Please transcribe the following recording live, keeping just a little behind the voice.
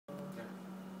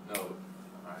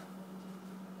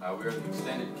We are the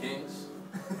Extended Kings,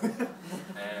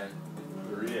 and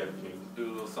The Rehab Kings.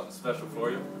 do a little something special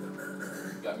for you.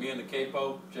 Got me in the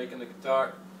capo, Jake in the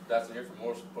guitar, Dotson here for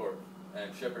moral support,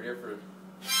 and Shepard here for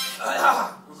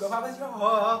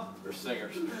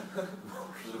singers,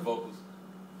 for the vocals.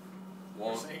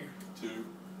 One, two,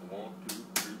 1, 2,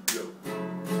 3, go.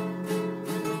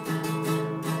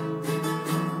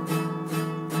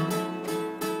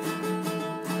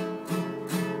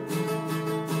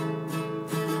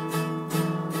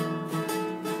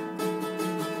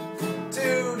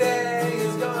 Today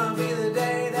is gonna be the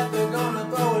day that they're gonna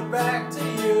throw it back to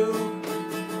you.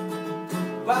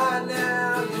 By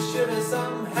now you should have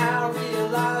somehow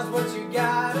realized what you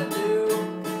gotta do.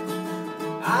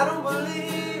 I don't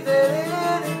believe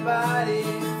that anybody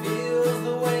feels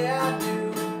the way I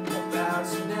do about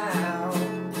you now.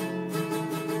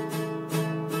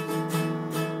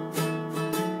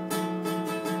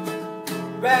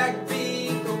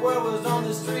 Backbeat, the word was on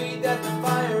the street that the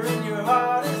fire in your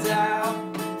heart is out.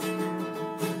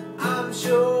 I'm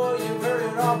sure you've heard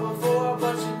it all before,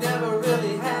 but you never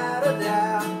really had a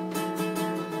doubt.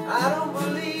 I don't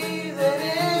believe that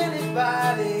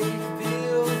anybody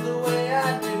feels the way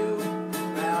I do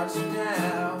about you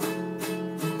now.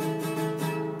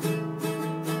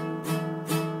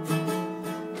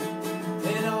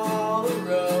 And all the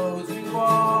roads we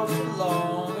walk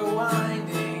along are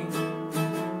winding,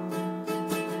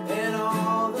 and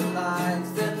all the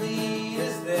lights that lead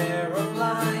us there are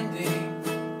blinding.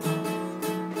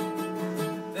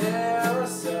 There are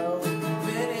so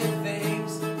many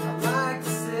things I'd like to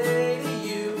say to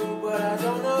you, but I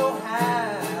don't know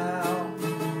how.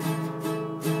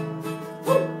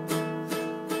 Woo!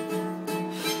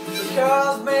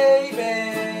 Because maybe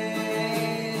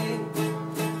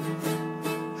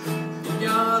you're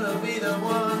gonna be the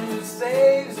one who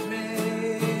saves me.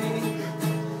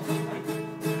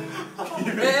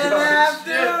 And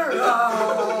after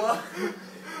all,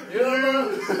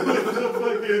 You're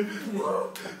fucking.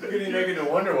 You're gonna make it to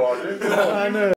Wonderwall, dude. I know.